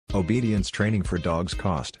Obedience training for dogs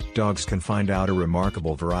cost. Dogs can find out a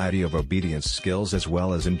remarkable variety of obedience skills as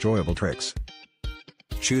well as enjoyable tricks.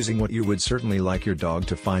 Choosing what you would certainly like your dog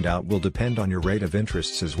to find out will depend on your rate of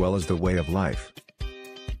interests as well as the way of life.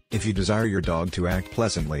 If you desire your dog to act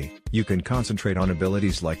pleasantly, you can concentrate on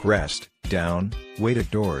abilities like rest, down, wait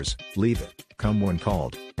at doors, leave it, come when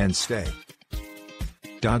called, and stay.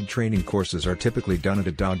 Dog training courses are typically done at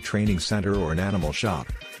a dog training center or an animal shop.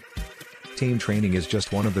 Team training is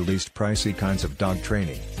just one of the least pricey kinds of dog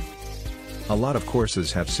training. A lot of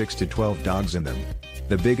courses have 6 to 12 dogs in them.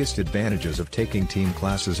 The biggest advantages of taking team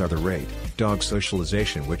classes are the rate, dog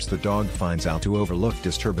socialization which the dog finds out to overlook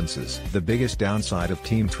disturbances. The biggest downside of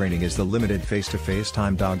team training is the limited face-to-face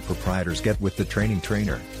time dog proprietors get with the training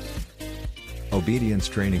trainer. Obedience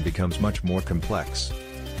training becomes much more complex.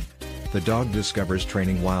 The dog discovers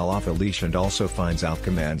training while off a leash and also finds out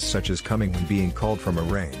commands such as coming when being called from a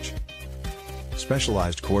range.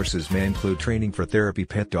 Specialized courses may include training for therapy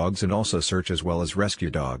pet dogs and also search as well as rescue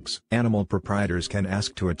dogs. Animal proprietors can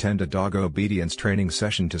ask to attend a dog obedience training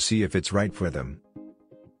session to see if it's right for them.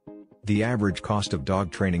 The average cost of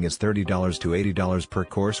dog training is $30 to $80 per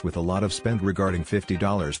course with a lot of spend regarding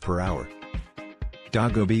 $50 per hour.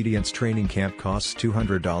 Dog obedience training camp costs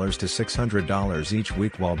 $200 to $600 each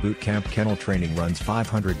week while boot camp kennel training runs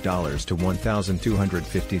 $500 to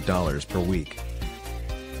 $1,250 per week.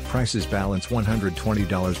 Prices balance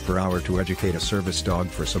 $120 per hour to educate a service dog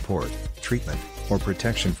for support, treatment, or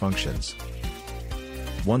protection functions.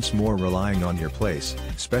 Once more, relying on your place,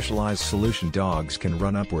 specialized solution dogs can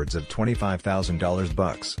run upwards of $25,000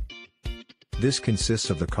 bucks. This consists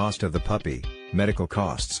of the cost of the puppy, medical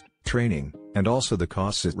costs, training, and also the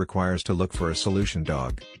costs it requires to look for a solution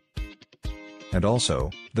dog. And also,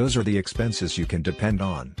 those are the expenses you can depend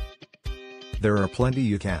on. There are plenty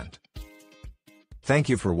you can't. Thank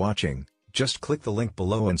you for watching. Just click the link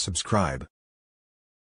below and subscribe.